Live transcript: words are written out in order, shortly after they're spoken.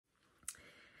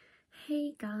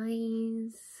Hey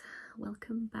guys,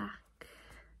 welcome back.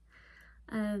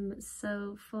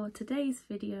 So for today's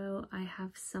video I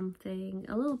have something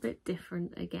a little bit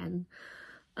different again,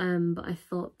 but I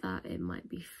thought that it might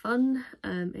be fun.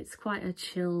 It's quite a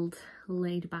chilled,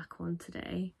 laid back one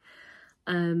today.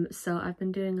 So I've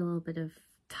been doing a little bit of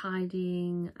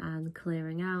tidying and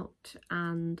clearing out,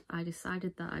 and I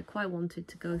decided that I quite wanted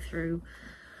to go through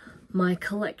my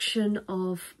collection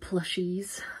of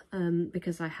plushies,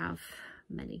 because I have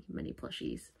many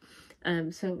plushies.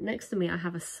 So next to me I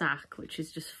have a sack which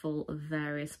is just full of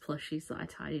various plushies that I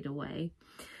tidied away,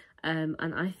 and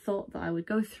I thought that I would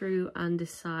go through and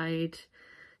decide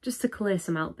just to clear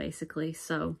some out basically.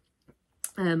 So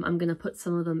I'm gonna put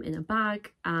some of them in a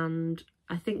bag, and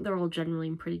I think they're all generally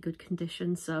in pretty good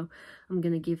condition, so I'm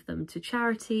gonna give them to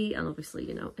charity. And obviously,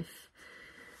 you know, if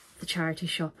the charity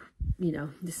shop, you know,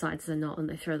 decides they're not and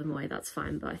they throw them away, that's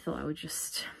fine, but I thought I would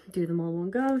just do them all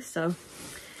one go. So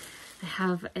I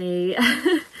have a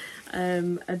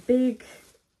a big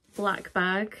black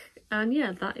bag, and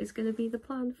yeah, that is going to be the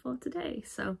plan for today.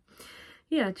 So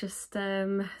yeah, just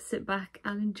sit back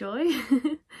and enjoy.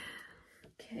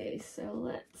 Okay, so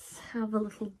let's have a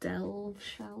little delve,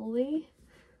 shall we?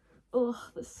 Oh,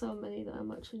 there's so many that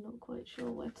I'm actually not quite sure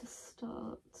where to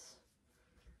start.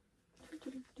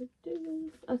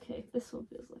 Okay, this one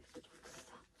feels like a good one to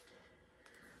start.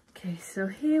 Okay, so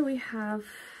here we have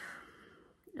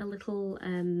a little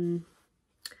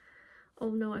oh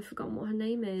no, I've forgotten what her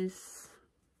name is.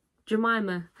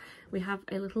 Jemima. We have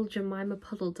a little Jemima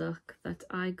puddle duck that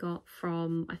I got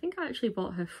from, I think I actually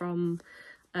bought her from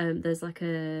there's like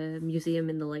a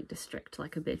museum in the Lake District,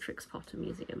 like a Beatrix Potter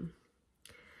museum.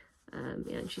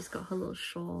 Yeah, and she's got her little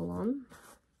shawl on.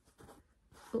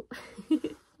 Oh.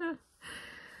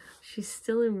 She's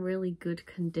still in really good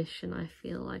condition, I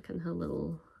feel like, and her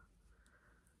little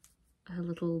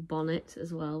bonnet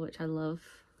as well, which I love.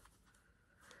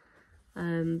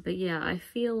 But yeah, I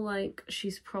feel like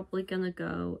she's probably gonna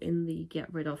go in the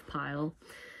get rid of pile.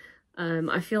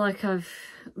 I feel like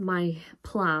my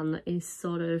plan is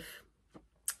sort of,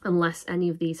 unless any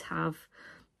of these have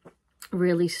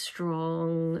really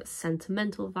strong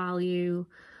sentimental value,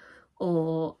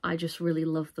 or I just really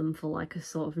love them for like a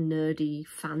sort of nerdy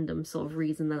fandom sort of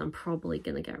reason, then I'm probably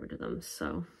gonna get rid of them.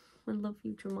 So I love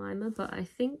you, Jemima, but I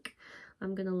think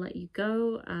I'm gonna let you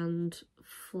go and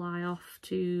fly off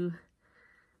to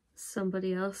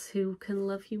somebody else who can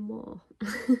love you more.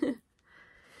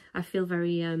 I feel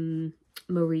very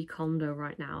Marie Kondo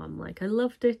right now. I'm like, I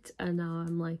loved it, and now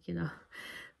I'm like, you know,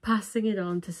 passing it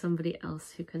on to somebody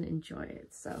else who can enjoy it.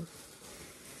 So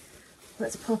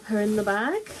let's pop her in the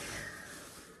bag.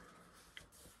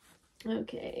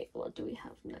 Okay, what do we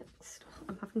have next?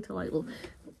 I'm having to like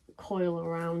coil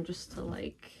around just to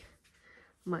like,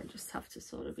 might just have to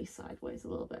sort of be sideways a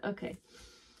little bit. Okay,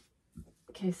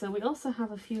 so we also have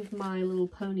a few of my little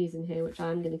ponies in here, which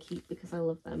I'm going to keep because I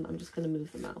love them. I'm just going to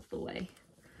move them out of the way.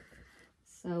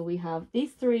 So we have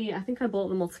these three. I think I bought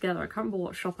them all together. I can't remember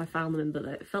what shop I found them in, but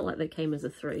it felt like they came as a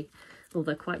three. Well,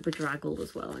 they're quite bedraggled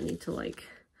as well. I need to like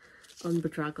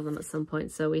unbedraggle them at some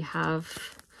point. So we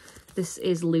have, this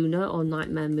is Luna, or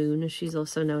Nightmare Moon as she's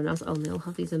also known as. Oh, and they all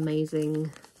have these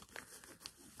amazing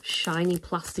shiny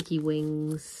plasticky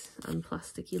wings and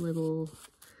plasticky little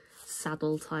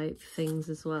saddle type things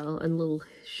as well, and little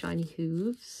shiny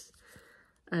hooves.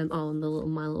 Oh, and the little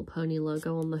My Little Pony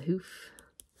logo on the hoof.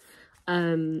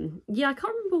 Yeah, I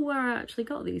can't remember where I actually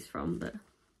got these from, but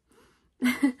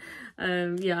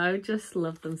yeah, I just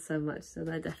love them so much, so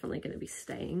they're definitely going to be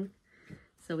staying.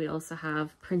 So we also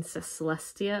have Princess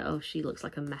Celestia. Oh, she looks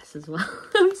like a mess as well.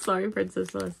 I'm sorry, Princess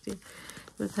Celestia.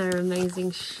 With her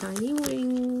amazing shiny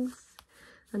wings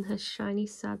and her shiny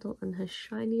saddle and her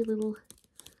shiny little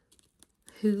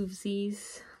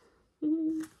hoovesies.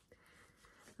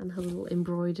 And her little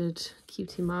embroidered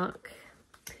cutie mark.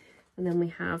 And then we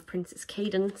have Princess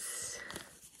Cadence,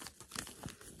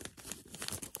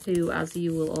 who, as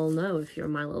you will all know if you're a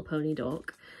My Little Pony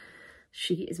dork,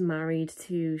 she is married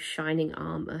to Shining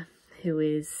Armor, who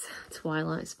is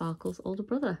Twilight Sparkle's older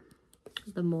brother.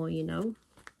 The more you know.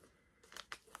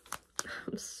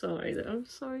 I'm sorry though. I'm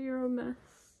sorry you're a mess.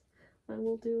 I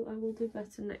will do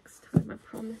better next time, I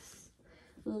promise,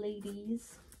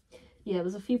 ladies. Yeah,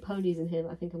 there's a few ponies in here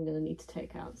that I think I'm going to need to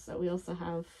take out. So we also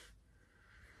have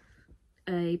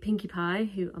a Pinkie Pie,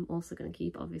 who I'm also going to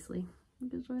keep, obviously,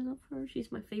 because I love her.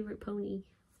 She's my favourite pony.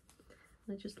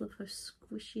 I just love her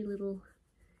squishy little...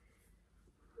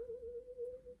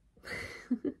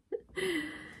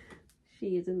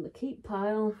 She is in the keep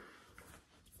pile.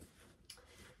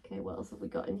 Okay, what else have we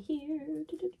got in here?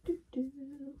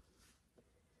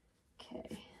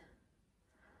 Okay.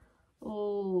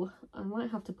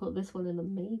 might have to put this one in the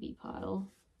maybe pile.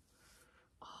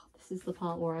 Oh, this is the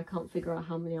part where I can't figure out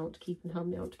how many I want to keep and how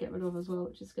many I want to get rid of as well,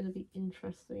 which is going to be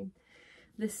interesting.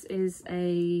 This is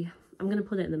I'm going to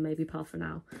put it in the maybe pile for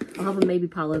now. I'll have a maybe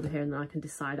pile over here and then I can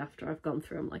decide after I've gone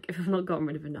through them. Like, if I've not gotten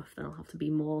rid of enough, then I'll have to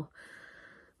be more,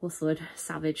 what's the word,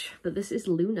 savage. But this is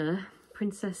Luna,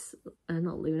 Princess,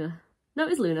 not Luna. No,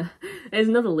 it's Luna. It's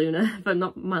another Luna, but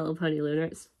not My Little Pony Luna.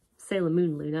 It's Sailor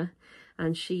Moon Luna.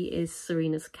 And she is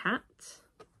Serena's cat.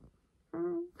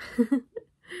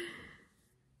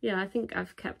 Yeah, I think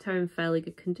I've kept her in fairly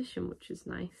good condition, which is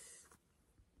nice.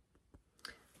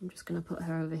 I'm just going to put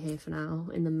her over here for now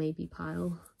in the maybe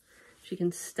pile. She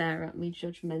can stare at me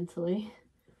judgmentally.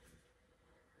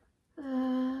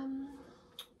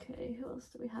 Okay, who else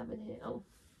do we have in here? Oh,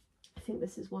 I think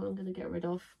this is one I'm going to get rid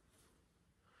of.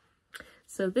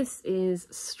 So this is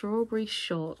Strawberry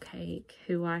Shortcake,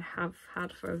 who I have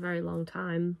had for a very long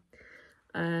time.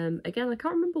 Again, I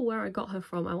can't remember where I got her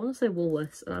from. I want to say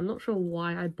Woolworths, and I'm not sure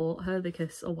why I bought her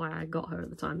or why I got her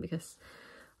at the time, because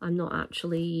I've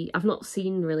not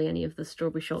seen really any of the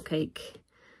Strawberry Shortcake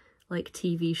like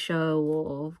TV show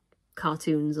or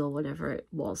cartoons or whatever it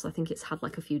was. I think it's had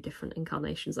like a few different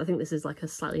incarnations. I think this is like a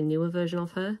slightly newer version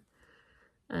of her.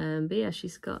 But yeah,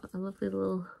 she's got a lovely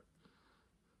little,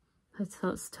 her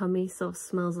tummy sort of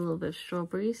smells a little bit of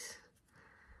strawberries.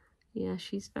 Yeah,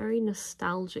 she's very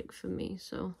nostalgic for me,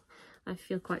 so I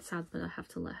feel quite sad that I have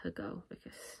to let her go,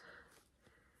 because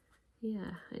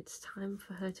yeah, it's time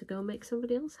for her to go make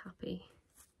somebody else happy.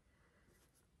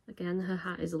 Again, her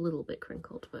hat is a little bit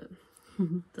crinkled, but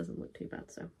doesn't look too bad,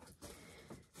 so.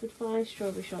 Goodbye,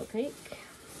 Strawberry Shortcake.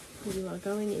 You are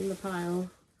going in the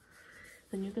pile,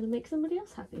 and you're going to make somebody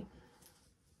else happy.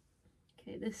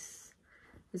 Okay, this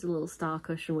is a little star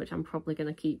cushion, which I'm probably going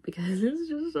to keep because it's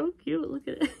just so cute. Look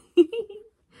at it.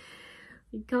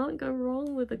 You can't go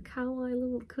wrong with a kawaii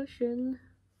little cushion.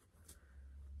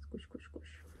 Squish, squish, squish.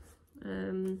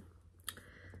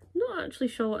 Not actually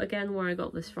sure again where I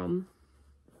got this from.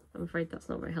 I'm afraid that's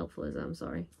not very helpful, is it? I'm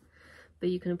sorry. But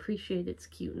you can appreciate its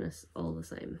cuteness all the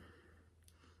same.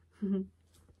 I'm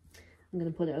going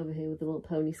to put it over here with the little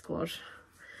pony squad.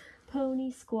 Pony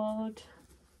squad.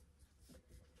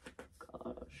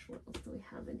 Gosh, what else do we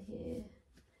have in here?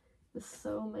 There's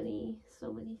so many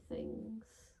things.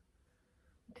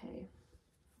 Okay.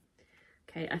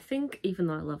 Okay, I think even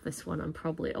though I love this one, I'm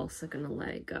probably also going to let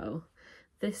it go.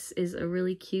 This is a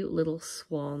really cute little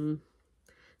swan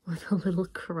with a little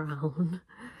crown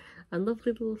and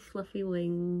lovely little fluffy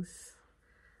wings.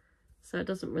 So it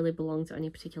doesn't really belong to any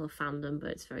particular fandom,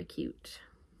 but it's very cute.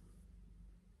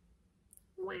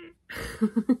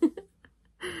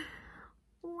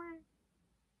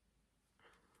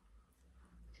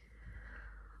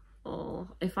 Oh,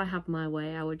 if I had my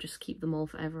way, I would just keep them all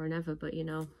forever and ever, but you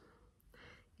know,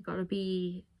 you gotta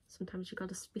be, sometimes you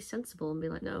gotta be sensible and be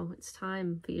like, no, it's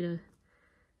time for you to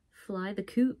fly the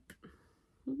coop.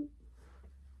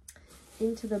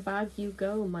 Into the bag you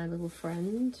go, my little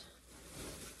friend.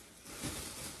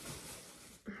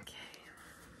 Okay.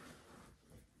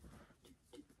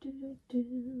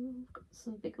 Got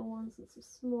some bigger ones and some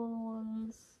smaller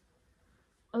ones.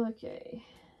 Okay.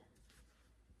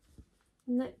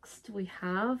 Next we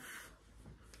have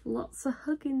lots of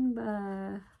Hugging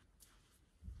Bear.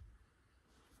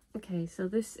 Okay, so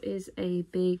this is a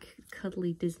big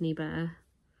cuddly Disney bear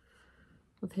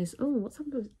with his, oh, what's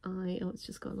happened to his eye? Oh, it's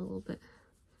just gone a little bit.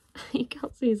 You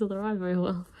can't see his other eye very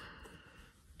well.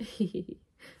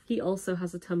 He also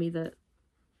has a tummy that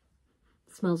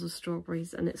smells of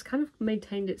strawberries, and it's kind of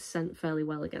maintained its scent fairly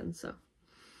well again, so.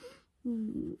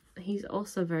 He's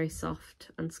also very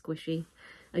soft and squishy.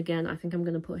 Again, I think I'm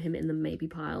going to put him in the maybe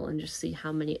pile and just see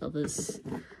how many others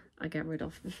I get rid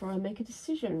of before I make a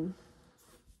decision.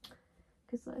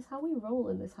 Because that is how we roll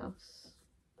in this house.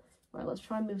 Right, let's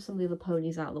try and move some of the other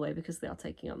ponies out of the way because they are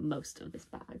taking up most of this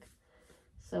bag.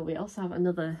 So we also have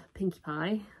another Pinkie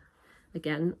Pie.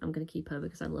 Again, I'm going to keep her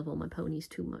because I love all my ponies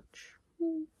too much.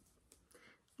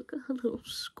 Look at her little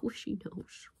squishy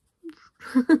nose.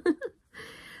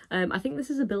 I think this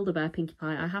is a Build-A-Bear Pinkie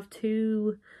Pie. I have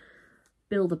two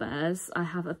Build-A-Bears. I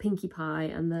have a Pinkie Pie,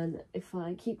 and then if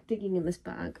I keep digging in this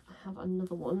bag, I have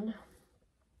another one.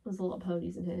 There's a lot of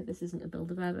ponies in here. This isn't a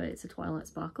Build-A-Bear, but it's a Twilight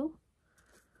Sparkle.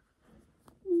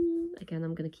 Again,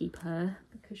 I'm going to keep her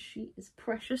because she is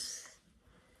precious.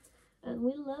 And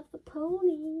we love the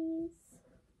ponies.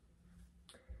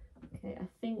 Okay, I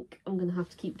think I'm going to have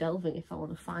to keep delving if I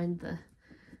want to find the...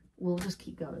 We'll just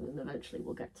keep going and eventually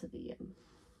we'll get to the...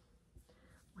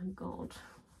 My god.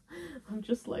 I'm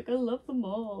just like, I love them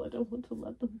all. I don't want to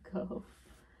let them go.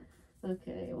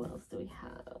 Okay, what else do we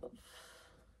have?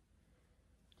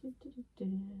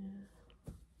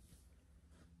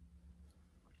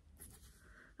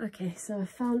 Okay, so I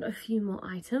found a few more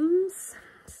items.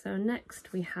 So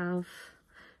next we have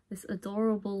this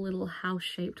adorable little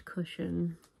house-shaped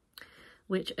cushion,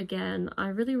 which again, I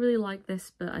really like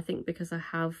this, but I think because I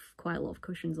have quite a lot of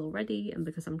cushions already and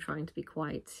because I'm trying to be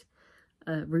quite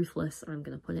ruthless, I'm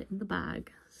going to put it in the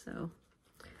bag. So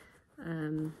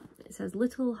it says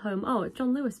Little Home. Oh, it's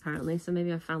John Lewis apparently, so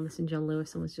maybe I found this in John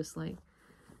Lewis and was just like,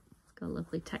 it's got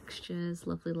lovely textures,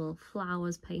 lovely little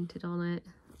flowers painted on it,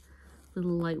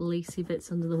 little like lacy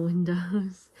bits under the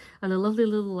windows, and a lovely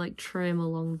little like trim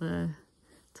along the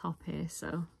top here.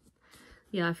 So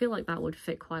yeah, I feel like that would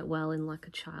fit quite well in like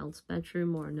a child's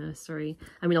bedroom or a nursery.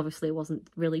 I mean, obviously it wasn't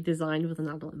really designed with an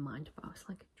adult in mind, but I was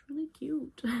like, it's really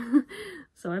cute.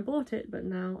 So I bought it, but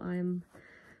now I'm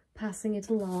passing it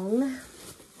along.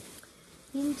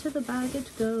 Into the bag it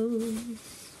goes.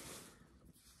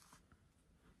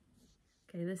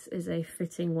 Okay, this is a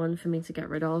fitting one for me to get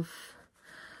rid of.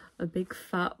 A big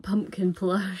fat pumpkin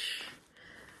plush.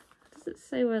 Does it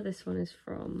say where this one is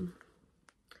from?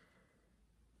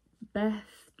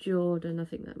 Beth Jordan, I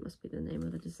think that must be the name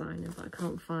of the designer, but I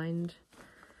can't find.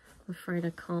 I'm afraid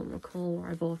I can't recall where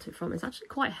I bought it from. It's actually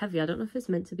quite heavy. I don't know if it's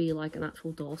meant to be like an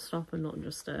actual doorstop and not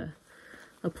just a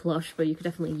plush, but you could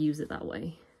definitely use it that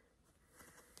way.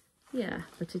 Yeah,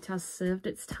 but it has served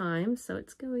its time, so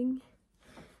it's going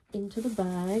into the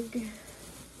bag.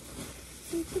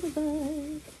 Into the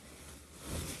bag.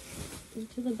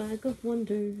 Into the bag of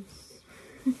wonders.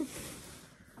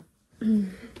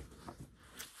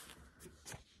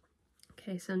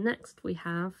 Okay, so next we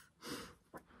have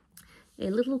a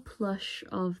little plush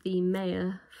of the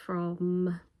mayor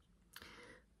from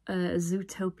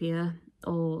Zootopia,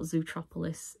 or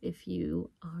Zootropolis if you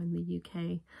are in the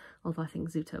UK, although I think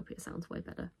Zootopia sounds way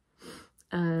better.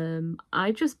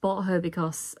 I just bought her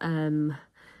because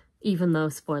even though,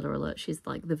 spoiler alert, she's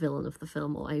like the villain of the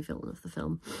film, or a villain of the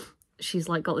film, she's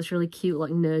like got this really cute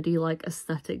like nerdy like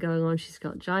aesthetic going on. She's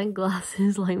got giant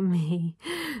glasses like me,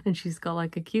 and she's got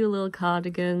like a cute little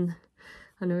cardigan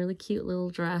and a really cute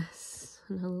little dress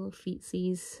and her little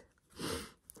feetsies.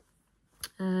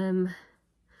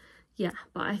 Yeah,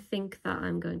 but I think that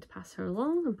I'm going to pass her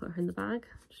along and put her in the bag.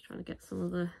 I'm just trying to get some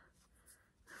of the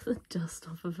dust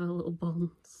off of her little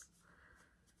buns.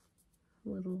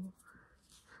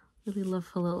 Really love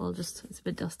her little, it's a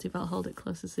bit dusty, but I'll hold it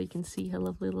closer so you can see her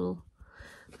lovely little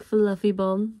fluffy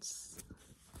buns.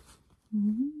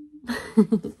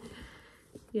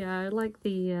 Yeah, I like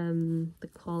the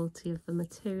quality of the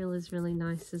material is really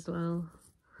nice as well.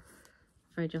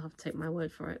 I'm afraid you'll have to take my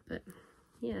word for it, but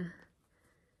yeah.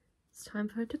 It's time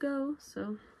for her to go,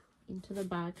 so into the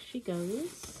bag she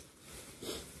goes.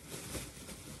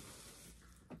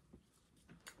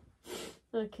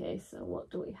 Okay, so what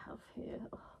do we have here?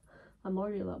 Oh, I'm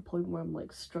already at that point where I'm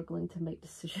like struggling to make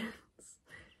decisions.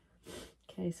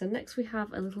 Okay, so next we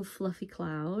have a little fluffy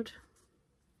cloud.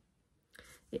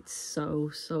 It's so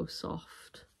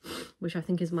soft, which I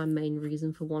think is my main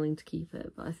reason for wanting to keep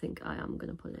it, but I think I am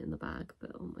going to put it in the bag,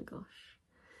 but oh my gosh.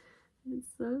 It's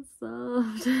so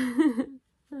soft.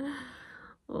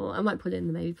 Oh, I might put it in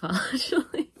the maybe pile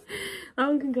actually. That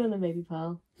one can go in the maybe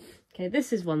pile. Okay,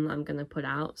 this is one that I'm going to put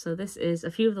out. So this is,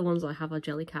 a few of the ones I have are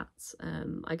jelly cats.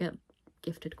 I get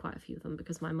gifted quite a few of them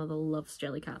because my mother loves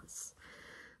jelly cats.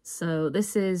 So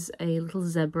this is a little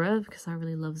zebra because I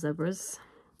really love zebras.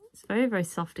 It's very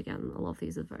soft again. A lot of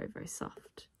these are very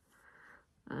soft.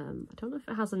 I don't know if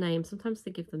it has a name. Sometimes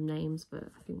they give them names, but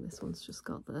I think this one's just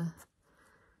got the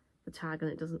tag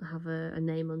and it doesn't have a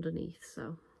name underneath.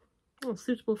 So, oh,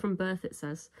 suitable from birth it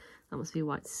says. That must be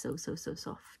why it's so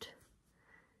soft.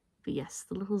 But yes,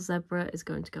 the little zebra is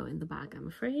going to go in the bag, I'm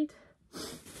afraid.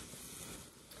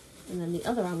 And then the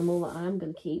other animal that I am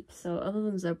going to keep, so other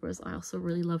than zebras, I also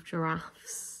really love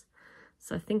giraffes.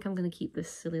 So I think I'm going to keep this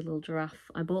silly little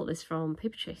giraffe. I bought this from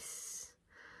Paper Chase.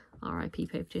 R.I.P.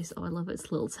 Paper Chase. Oh, I love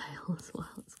its little tail as well.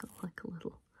 It's got like a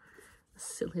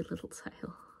silly little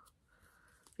tail.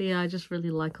 But yeah, I just really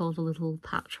like all the little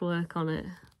patchwork on it.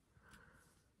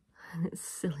 And its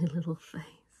silly little face.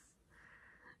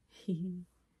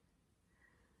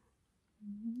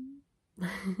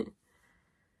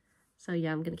 So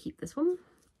yeah, I'm going to keep this one.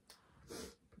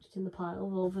 Put it in the pile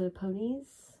of all the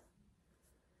ponies.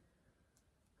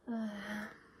 Okay,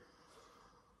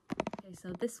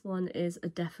 so this one is a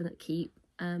definite keep.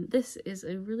 This is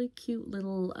a really cute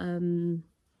little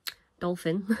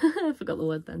dolphin. I forgot the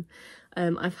word then.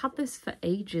 I've had this for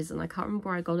ages and I can't remember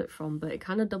where I got it from, but it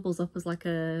kind of doubles up as like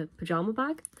a pajama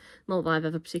bag. Not that I've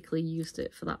ever particularly used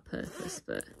it for that purpose,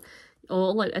 but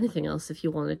or like anything else if you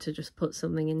wanted to just put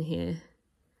something in here.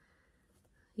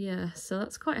 yeah, so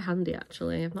that's quite handy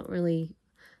actually. I've not really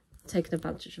taken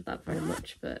advantage of that very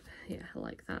much, but yeah, I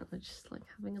like that. I just like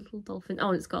having a little dolphin. Oh,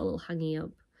 and it's got a little hanging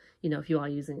up. You know, if you are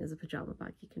using it as a pajama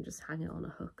bag, you can just hang it on a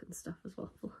hook and stuff as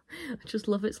well. I just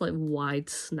love its like wide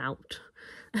snout.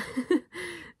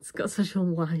 It's got such a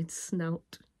wide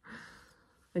snout.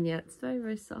 And yeah, it's very,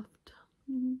 very soft.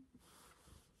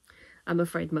 I'm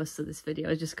afraid most of this video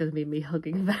is just going to be me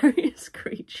hugging various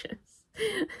creatures.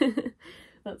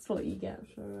 That's what you get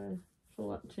for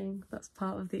watching. That's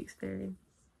part of the experience.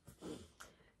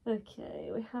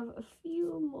 Okay, we have a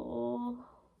few more.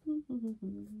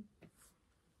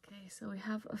 Okay, so we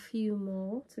have a few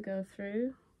more to go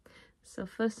through. So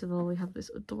first of all, we have this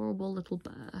adorable little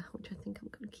bear, which I think I'm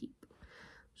going to keep.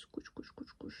 Squish, squish, squish,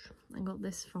 squish. I got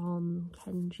this from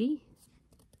Kenji,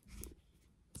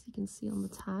 as you can see on the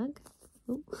tag.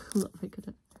 Oh, I'm not very good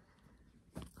at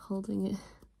holding it.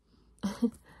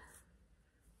 It's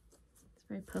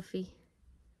very puffy.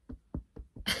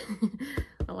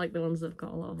 I like the ones that've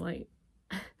got a lot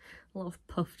of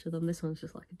puff to them. This one's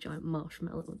just like a giant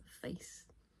marshmallow with a face.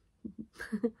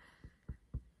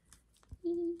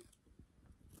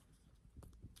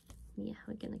 Yeah,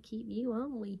 we're gonna keep you,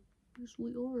 aren't we? Yes,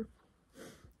 we are.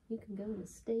 You can go in the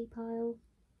stay pile.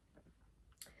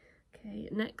 Okay,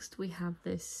 next we have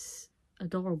this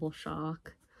adorable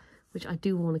shark, which I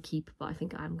do want to keep, but I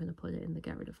think I'm going to put it in the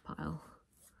get rid of pile.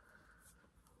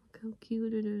 Look how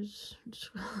cute it is.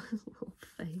 Just his little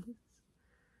face.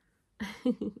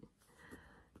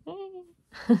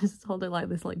 Just hold it like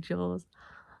this, like Jaws.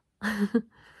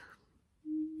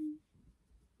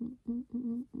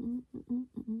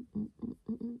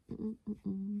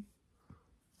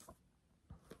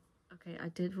 Okay, I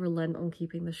did relent on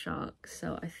keeping the shark,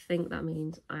 so I think that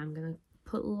means I'm gonna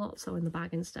put Lotso in the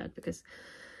bag instead, because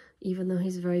even though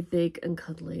he's very big and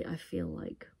cuddly, I feel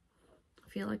like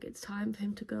it's time for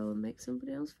him to go and make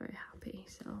somebody else very happy.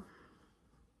 So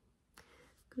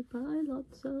goodbye,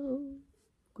 Lotso.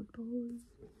 Good boy.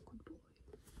 Good boy.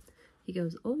 He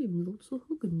goes, I'm Lotso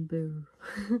Huggin Bear.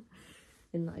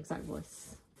 In that exact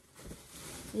voice.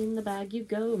 In the bag you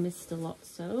go, Mr.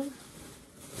 Lotso.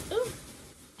 Oh.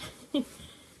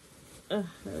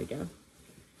 There we go.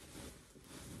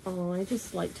 Oh, I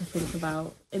just like to think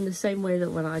about, in the same way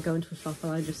that when I go into a shop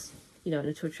and I just, you know,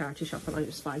 into a charity shop and I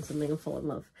just find something and fall in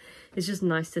love, it's just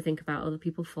nice to think about other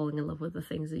people falling in love with the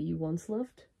things that you once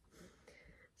loved.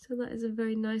 So that is a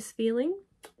very nice feeling.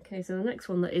 Okay, so the next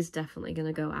one that is definitely going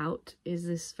to go out is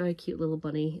this very cute little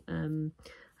bunny.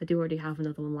 I do already have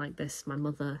another one like this. My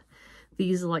mother,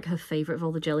 these are like her favourite of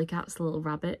all the Jellycats, the little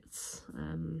rabbits.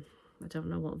 I don't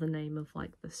know what the name of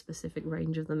like the specific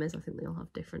range of them is. I think they all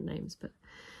have different names, but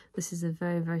this is a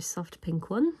very, very soft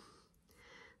pink one.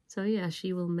 So yeah,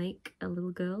 she will make a little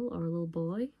girl or a little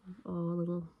boy or a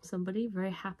little somebody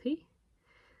very happy.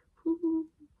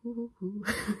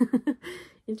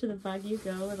 Into the bag you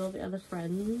go with all the other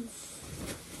friends,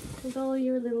 with all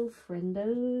your little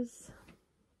friendos.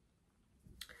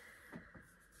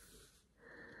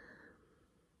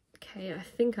 Okay, I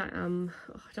think I am.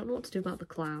 Oh, I don't know what to do about the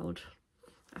cloud.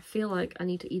 I feel like I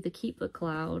need to either keep the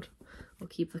cloud or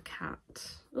keep the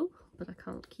cat. Oh, but I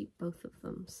can't keep both of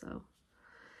them, so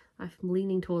I'm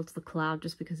leaning towards the cloud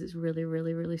just because it's really,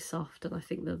 really, really soft, and I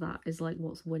think that is like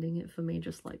what's winning it for me.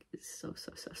 Just like it's so,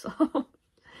 so, so soft.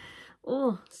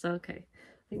 Oh, so okay.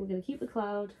 I think we're gonna keep the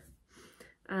cloud.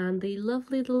 And the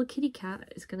lovely little kitty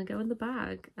cat is going to go in the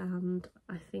bag, and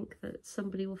I think that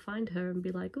somebody will find her and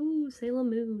be like, ooh, Sailor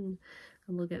Moon,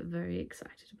 and we'll get very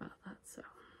excited about that, so.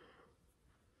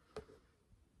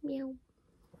 Meow.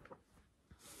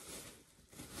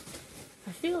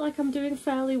 I feel like I'm doing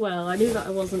fairly well. I knew that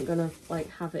I wasn't going to, like,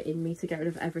 have it in me to get rid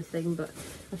of everything, but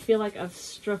I feel like I've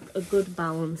struck a good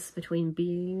balance between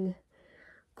being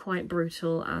quite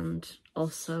brutal and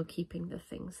also keeping the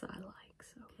things that I like.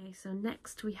 Okay, so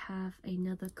next we have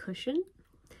another cushion.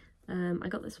 I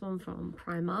got this one from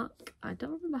Primark. I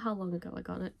don't remember how long ago I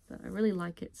got it, but I really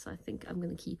like it, so I think I'm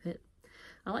going to keep it.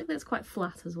 I like that it's quite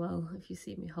flat as well. If you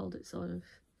see me hold it sort of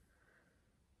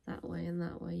that way and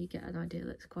that way, you get an idea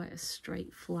that it's quite a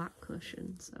straight, flat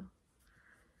cushion. So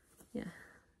yeah,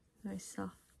 very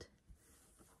soft.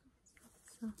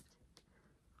 Soft.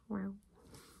 Wow.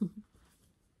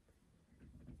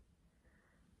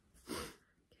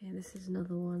 Okay, this is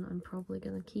another one I'm probably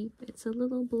going to keep. It's a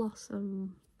little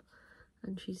Blossom,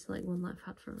 and she's like one that I've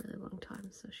had for a really long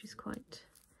time, so she's quite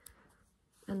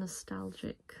a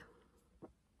nostalgic.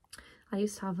 I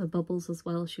used to have her Bubbles as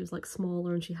well. She was like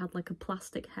smaller and she had like a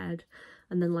plastic head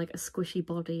and then like a squishy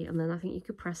body, and then I think you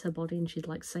could press her body and she'd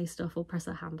like say stuff, or press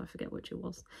her hand, I forget which it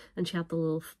was. And she had the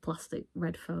little plastic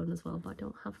red phone as well, but I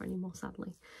don't have her anymore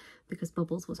sadly, because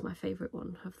Bubbles was my favourite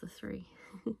one of the three.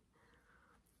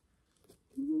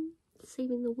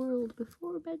 Saving the world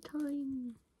before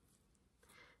bedtime.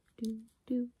 Do,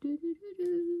 do, do, do, do,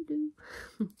 do,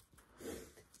 do.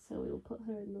 So we'll put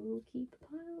her in the little keep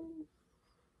pile.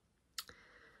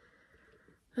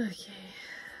 Okay,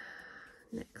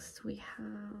 next we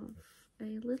have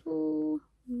a little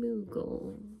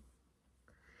Moogle.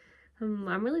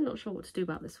 I'm really not sure what to do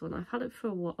about this one. I've had it for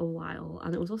a while,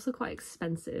 and it was also quite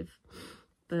expensive,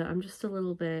 but I'm just a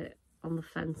little bit on the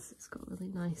fence. It's got really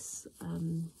nice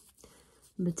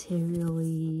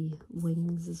material-y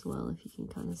wings as well, if you can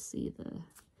kind of see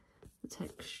the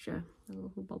texture. A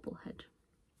little bobblehead.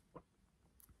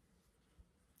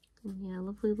 And yeah,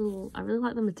 lovely little, I really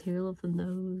like the material of the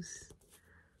nose.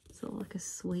 Sort of like a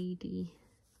suede-y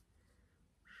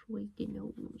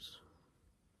nose.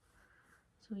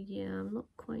 So yeah, I'm not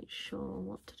quite sure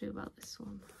what to do about this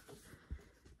one.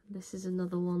 This is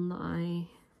another one that I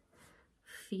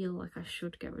feel like I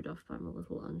should get rid of, but I'm a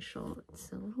little unsure.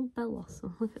 It's a little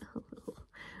Bellossom. Look at her little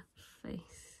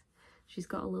face. She's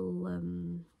got a little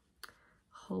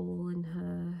hole in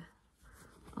her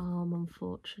arm,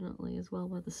 unfortunately, as well,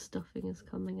 where the stuffing is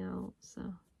coming out, so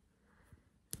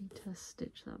I need to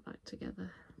stitch that back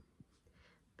together.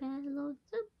 Bellossom,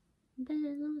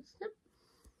 Bellossom.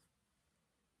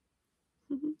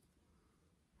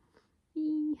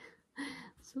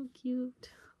 So cute.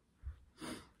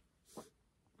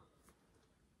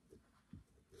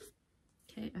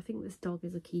 Okay, I think this dog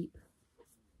is a keep.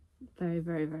 Very,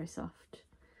 very, very soft.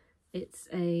 It's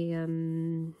a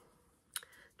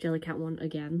Jellycat one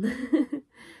again.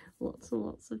 Lots and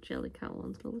lots of Jellycat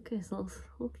ones, but look at his little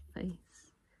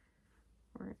face.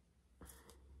 Right.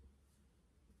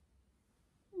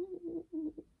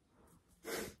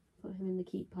 Put him in the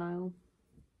keep pile.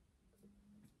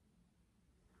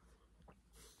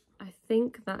 I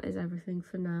think that is everything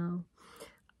for now.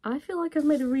 I feel like I've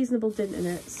made a reasonable dent in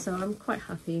it, so I'm quite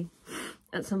happy.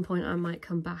 At some point I might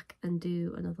come back and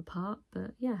do another part,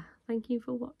 but yeah, thank you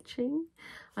for watching.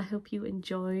 I hope you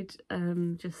enjoyed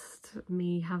just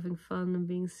me having fun and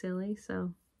being silly,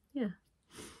 so yeah,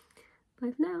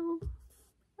 bye for now.